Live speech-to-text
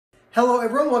Hello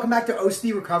everyone, welcome back to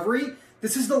OCD Recovery.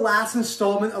 This is the last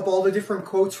installment of all the different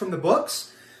quotes from the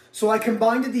books. So I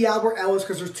combined the Albert Ellis,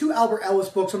 because there's 2 Albert Ellis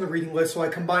books on the reading list, so I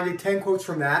combined 10 quotes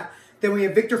from that. Then we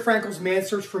have Viktor Frankl's Man's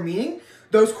Search for Meaning.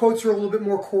 Those quotes are a little bit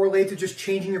more correlated to just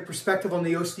changing your perspective on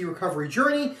the OCD recovery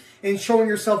journey and showing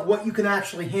yourself what you can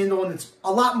actually handle, and it's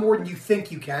a lot more than you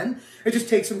think you can. It just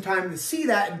takes some time to see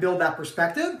that and build that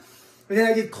perspective. And then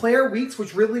I did Claire Weekes,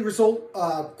 which really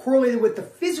correlated with the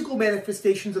physical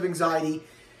manifestations of anxiety.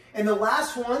 And the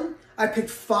last one, I picked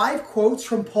 5 quotes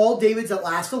from Paul David's At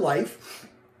Last a Life.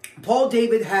 Paul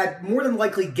David had more than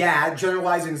likely GAD,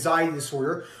 Generalized Anxiety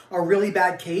Disorder, a really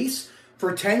bad case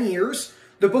for 10 years.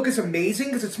 The book is amazing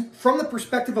because it's from the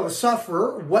perspective of a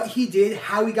sufferer, what he did,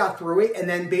 how he got through it, and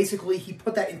then basically he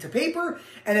put that into paper,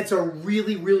 and it's a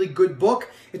really, really good book.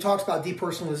 It talks about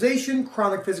depersonalization,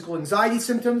 chronic physical anxiety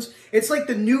symptoms. It's like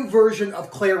the new version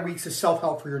of Claire Weekes'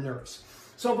 Self-Help for Your Nerves.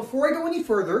 So before I go any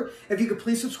further, if you could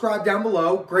please subscribe down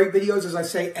below. Great videos, as I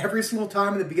say every single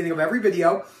time in the beginning of every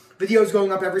video. Videos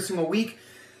going up every single week.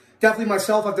 Definitely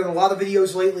myself, I've done a lot of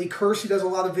videos lately. Kirsty does a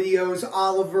lot of videos.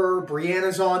 Oliver,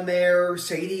 Brianna's on there.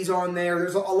 Sadie's on there.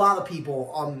 There's a lot of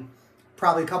people.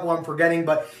 Probably a couple I'm forgetting,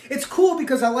 but it's cool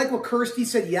because I like what Kirsty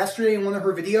said yesterday in one of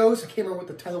her videos. I can't remember what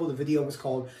the title of the video was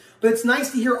called, but it's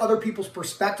nice to hear other people's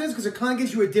perspectives because it kind of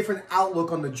gives you a different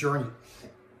outlook on the journey.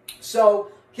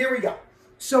 So here we go.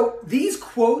 So these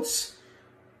quotes,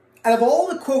 out of all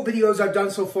the quote videos I've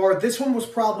done so far, this one was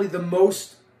probably the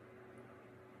most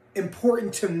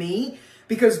important to me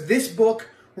because this book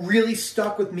really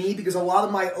stuck with me because a lot of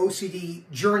my OCD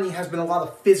journey has been a lot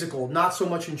of physical, not so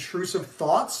much intrusive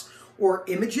thoughts or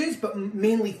images, but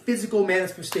mainly physical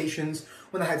manifestations.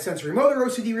 When I had sensory motor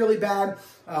OCD really bad,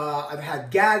 I've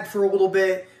had GAD for a little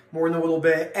bit, more than a little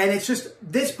bit, and it's just,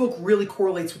 this book really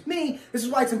correlates with me. This is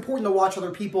why it's important to watch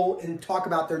other people and talk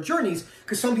about their journeys,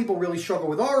 because some people really struggle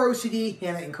with our OCD,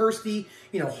 Hannah and Kirsty,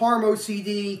 harm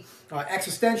OCD,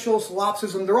 existential,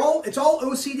 solipsism, it's all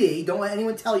OCD. Don't let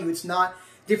anyone tell you it's not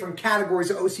different categories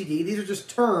of OCD. These are just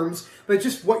terms, but it's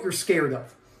just what you're scared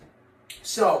of.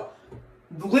 So,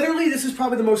 literally, this is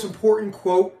probably the most important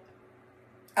quote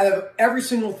out of every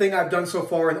single thing I've done so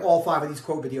far, and all 5 of these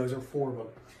quote videos are 4 of them.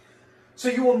 So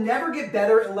you will never get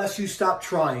better unless you stop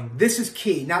trying. This is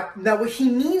key. Now what he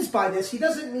means by this, he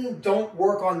doesn't mean don't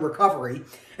work on recovery,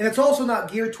 and it's also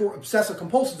not geared toward obsessive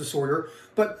compulsive disorder,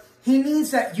 but he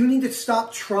means that you need to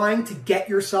stop trying to get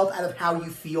yourself out of how you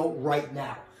feel right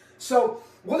now. So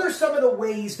what are some of the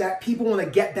ways that people want to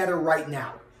get better right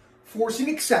now? Forcing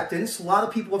acceptance. A lot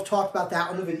of people have talked about that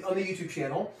on the YouTube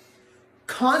channel.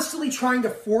 Constantly trying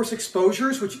to force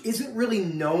exposures, which isn't really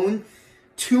known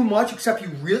too much, except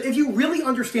if you really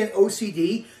understand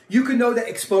OCD, you can know that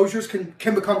exposures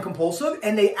can become compulsive,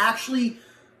 and they actually.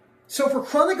 So for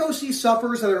chronic OCD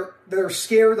sufferers that are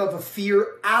scared of a fear,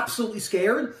 absolutely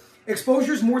scared,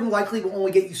 exposures more than likely will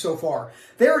only get you so far.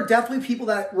 There are definitely people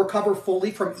that recover fully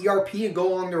from ERP and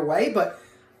go along their way, but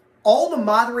all the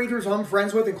moderators I'm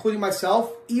friends with, including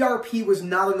myself, ERP was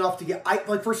not enough to get.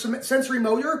 Like for some sensory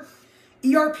motor,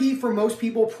 ERP for most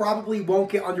people probably won't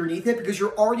get underneath it because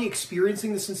you're already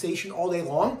experiencing the sensation all day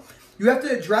long. You have to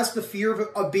address the fear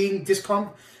of being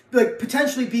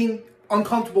potentially being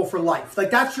uncomfortable for life.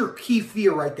 Like that's your key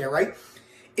fear right there, right?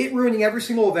 It ruining every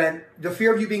single event, the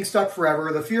fear of you being stuck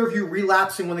forever, the fear of you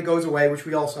relapsing when it goes away, which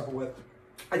we all suffer with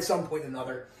at some point or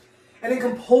another. And then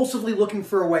compulsively looking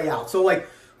for a way out. So like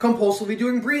compulsively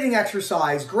doing breathing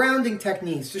exercise, grounding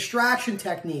techniques, distraction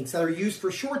techniques that are used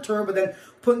for short term, but then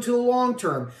put into the long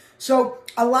term. So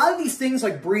a lot of these things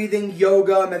like breathing,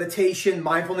 yoga, meditation,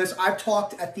 mindfulness, I've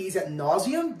talked at these ad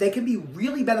nauseum. They can be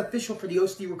really beneficial for the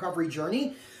OCD recovery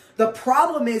journey. The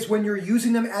problem is when you're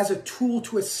using them as a tool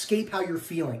to escape how you're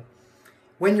feeling.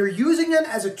 When you're using them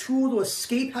as a tool to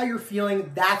escape how you're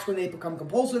feeling, that's when they become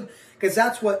compulsive, because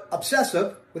that's what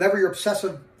obsessive, whatever your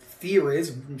obsessive fear is,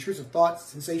 intrusive thoughts,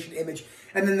 sensation, image,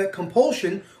 and then the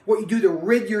compulsion, what you do to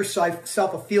rid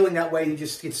yourself of feeling that way, you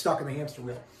just get stuck in the hamster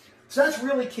wheel. So that's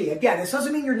really key. Again, this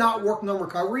doesn't mean you're not working on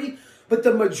recovery, but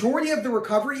the majority of the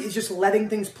recovery is just letting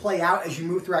things play out as you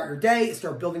move throughout your day and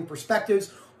start building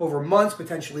perspectives over months,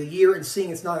 potentially a year, and seeing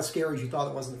it's not as scary as you thought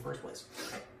it was in the first place.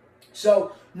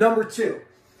 So, number 2,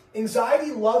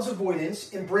 anxiety loves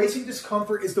avoidance. Embracing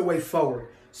discomfort is the way forward.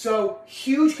 So,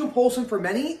 huge compulsion for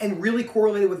many and really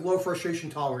correlated with low frustration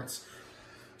tolerance.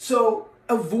 So,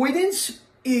 avoidance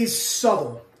is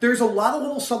subtle. There's a lot of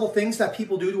little subtle things that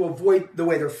people do to avoid the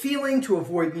way they're feeling, to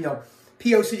avoid,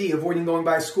 POCD, avoiding going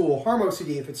by school, harm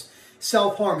OCD, if it's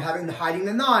self-harm, hiding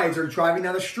the knives or driving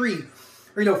down the street.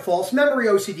 Or, false memory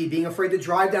OCD, being afraid to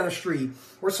drive down a street.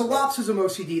 Or solipsism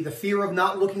OCD, the fear of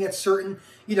not looking at certain,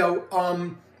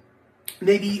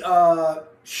 maybe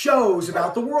shows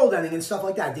about the world ending and stuff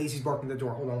like that. Daisy's barking at the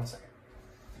door. Hold on one second.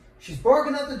 She's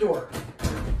barking at the door.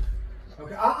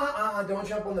 Okay, don't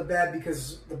jump on the bed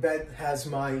because the bed has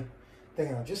my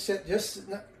thing on. Just sit,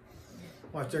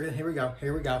 watch, here we go,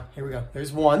 here we go, here we go.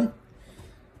 There's one.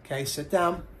 Okay, sit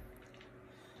down.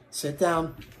 Sit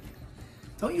down.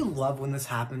 Don't you love when this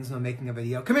happens when I'm making a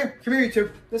video? Come here, you two.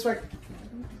 This way.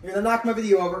 You're gonna knock my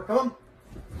video over. Come on.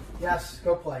 Yes,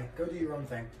 go play. Go do your own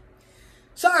thing.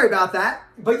 Sorry about that.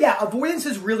 But yeah, avoidance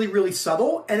is really, really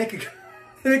subtle, and it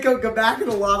could go back in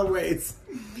a lot of ways.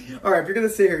 All right, if you're gonna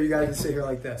sit here, you gotta just sit here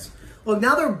like this. Look,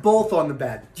 now they're both on the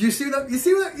bed. Do you see that? You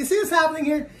see what's happening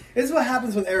here? This is what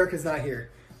happens when Erica's not here.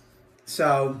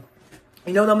 So,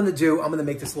 you know what I'm gonna do? I'm gonna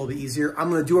make this a little bit easier.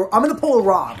 I'm gonna pull a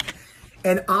Rob,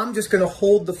 and I'm just gonna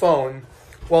hold the phone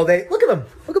while they look at them.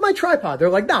 Look at my tripod. They're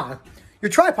like, nah, your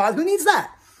tripod. Who needs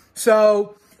that?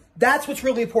 So that's what's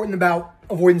really important about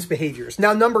avoidance behaviors.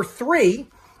 Now, number 3,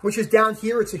 which is down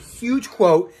here, it's a huge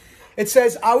quote. It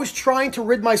says, I was trying to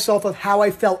rid myself of how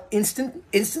I felt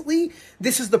instantly.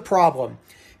 This is the problem.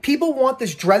 People want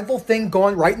this dreadful thing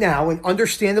gone right now, and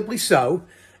understandably so.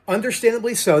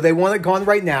 Understandably so. They want it gone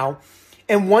right now.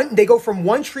 And they go from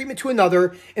one treatment to another,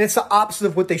 and it's the opposite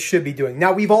of what they should be doing.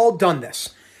 Now, we've all done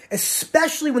this,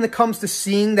 especially when it comes to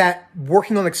seeing that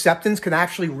working on acceptance can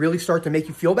actually really start to make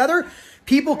you feel better.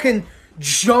 People can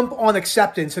jump on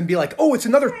acceptance and be like, oh, it's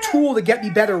another tool to get me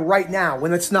better right now,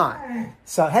 when it's not.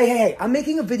 So, hey, I'm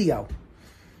making a video.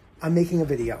 I'm making a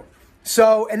video.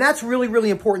 So, and that's really, really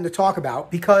important to talk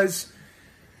about because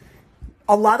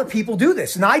a lot of people do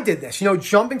this, and I did this,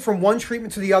 jumping from one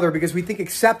treatment to the other because we think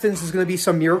acceptance is going to be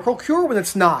some miracle cure when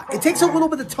it's not. It takes a little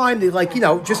bit of time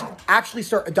to, just actually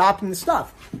start adopting the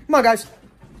stuff. Come on, guys.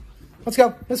 Let's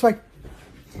go. This way.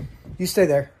 You stay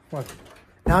there. Look.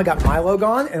 Now I got Milo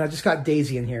gone, and I just got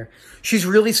Daisy in here. She's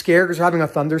really scared because we're having a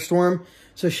thunderstorm,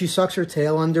 so she sucks her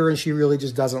tail under, and she really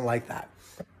just doesn't like that.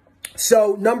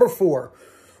 So, number 4,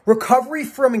 recovery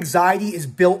from anxiety is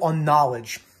built on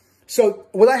knowledge. So,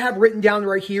 what I have written down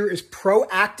right here is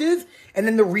proactive, and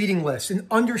then the reading list, and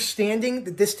understanding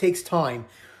that this takes time.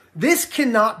 This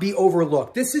cannot be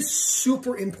overlooked. This is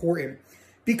super important,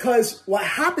 because what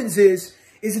happens is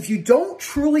if you don't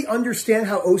truly understand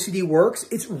how OCD works,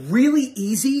 it's really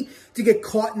easy to get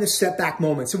caught in the setback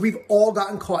moments. And we've all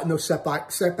gotten caught in those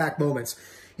setback moments.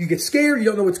 You get scared, you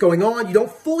don't know what's going on, you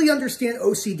don't fully understand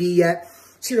OCD yet.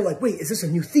 So you're like, wait, is this a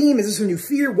new theme? Is this a new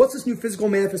fear? What's this new physical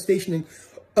manifestation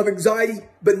of anxiety?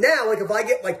 But now, if I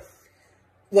get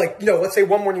let's say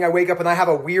one morning I wake up and I have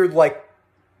a weird,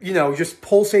 just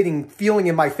pulsating feeling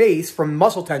in my face from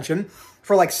muscle tension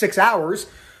for 6 hours,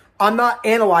 I'm not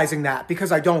analyzing that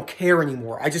because I don't care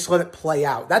anymore. I just let it play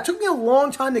out. That took me a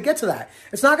long time to get to that.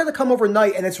 It's not going to come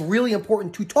overnight, and it's really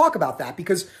important to talk about that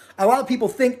because a lot of people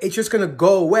think it's just going to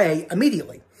go away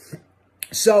immediately.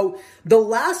 So the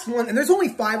last one, and there's only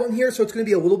 5 on here, so it's going to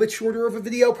be a little bit shorter of a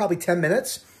video, probably 10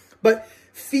 minutes. But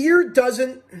fear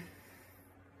doesn't,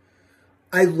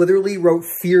 I literally wrote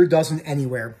fear doesn't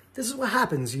anywhere. This is what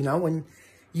happens, when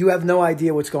you have no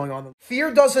idea what's going on.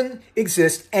 Fear doesn't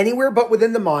exist anywhere but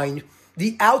within the mind.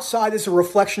 The outside is a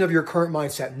reflection of your current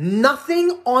mindset.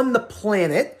 Nothing on the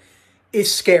planet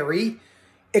is scary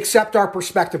except our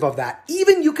perspective of that.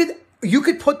 Even you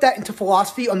could put that into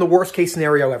philosophy on the worst case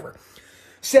scenario ever.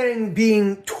 Saying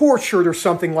being tortured or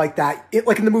something like that,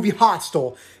 like in the movie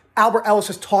Hostel, Albert Ellis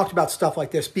has talked about stuff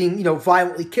like this, being,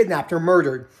 violently kidnapped or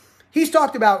murdered. He's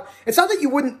talked about, it's not that you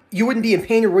wouldn't be in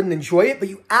pain or wouldn't enjoy it, but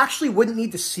you actually wouldn't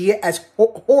need to see it as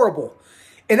horrible.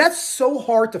 And that's so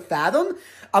hard to fathom.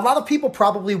 A lot of people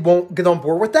probably won't get on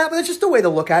board with that, but it's just a way to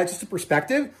look at it, just a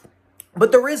perspective.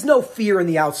 But there is no fear in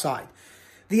the outside.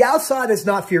 The outside is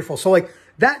not fearful. So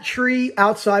that tree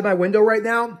outside my window right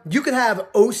now, you could have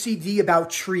OCD about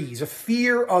trees, a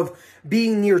fear of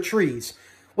being near trees.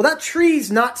 Well, that tree's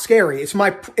not scary. It's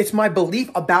my belief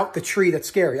about the tree that's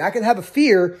scary. I could have a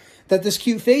fear that this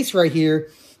cute face right here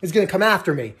is going to come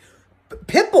after me.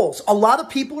 Pit bulls. A lot of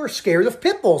people are scared of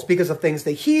pit bulls because of things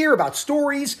they hear about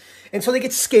stories, and so they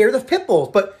get scared of pit bulls.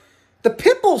 But the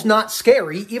pit bull's not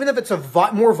scary, even if it's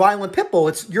a more violent pit bull.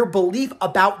 It's your belief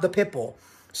about the pit bull.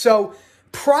 So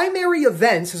primary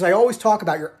events, as I always talk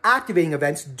about, your activating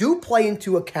events do play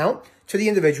into account to the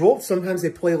individual. Sometimes they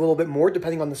play a little bit more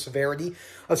depending on the severity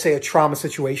of, say, a trauma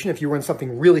situation. If you were in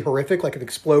something really horrific, like an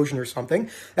explosion or something,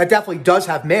 that definitely does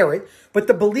have merit. But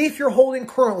the belief you're holding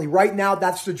currently, right now,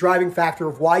 that's the driving factor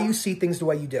of why you see things the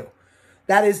way you do.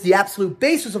 That is the absolute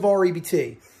basis of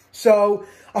REBT. So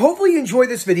hopefully you enjoyed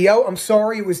this video. I'm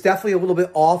sorry it was definitely a little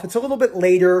bit off. It's a little bit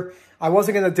later. I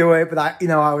wasn't going to do it, but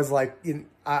I was like,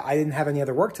 I didn't have any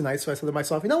other work tonight. So I said to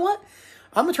myself, you know what?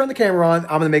 I'm going to turn the camera on.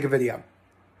 I'm going to make a video.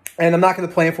 And I'm not going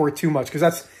to plan for it too much because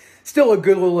that's still a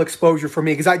good little exposure for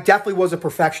me because I definitely was a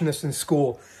perfectionist in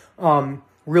school.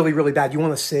 Really, really bad. You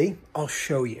want to see? I'll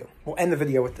show you. We'll end the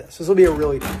video with this. This will be a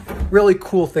really, really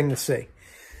cool thing to see.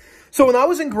 So when I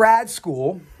was in grad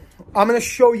school, I'm going to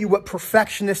show you what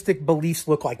perfectionistic beliefs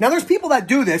look like. Now, there's people that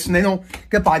do this and they don't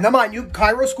get by. Now, mind you,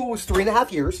 Cairo school was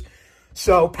 3.5 years.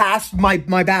 So past my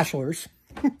bachelor's.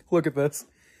 Look at this.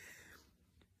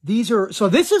 So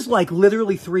this is like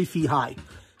literally 3 feet high.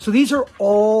 So these are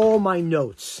all my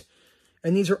notes.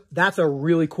 And that's a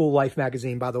really cool Life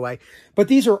magazine, by the way. But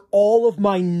these are all of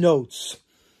my notes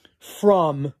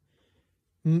from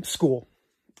school.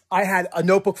 I had a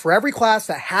notebook for every class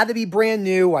that had to be brand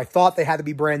new. I thought they had to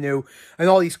be brand new. And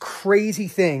all these crazy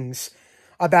things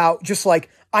about just like,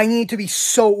 I need to be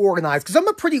so organized. Because I'm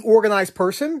a pretty organized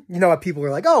person. You know what people are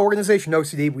like, oh, organization,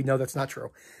 OCD. We know that's not true.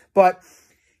 But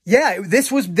yeah,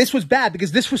 this was bad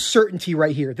because this was certainty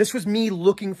right here. This was me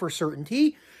looking for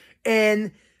certainty.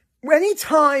 And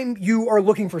anytime you are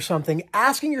looking for something,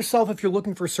 asking yourself if you're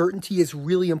looking for certainty is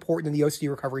really important in the OCD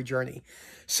recovery journey.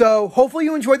 So hopefully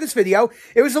you enjoyed this video.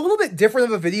 It was a little bit different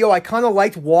of a video. I kind of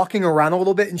liked walking around a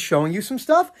little bit and showing you some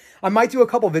stuff. I might do a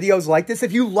couple videos like this.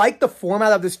 If you liked the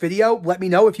format of this video, let me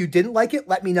know. If you didn't like it,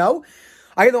 let me know.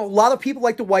 I know a lot of people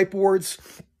like the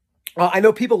whiteboards. I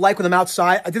know people like when I'm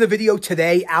outside. I did a video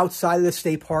today outside of the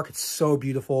state park. It's so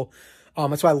beautiful.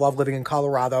 That's why I love living in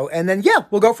Colorado. And then, yeah,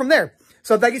 we'll go from there.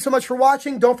 So thank you so much for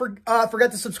watching. Don't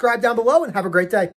forget to subscribe down below and have a great day.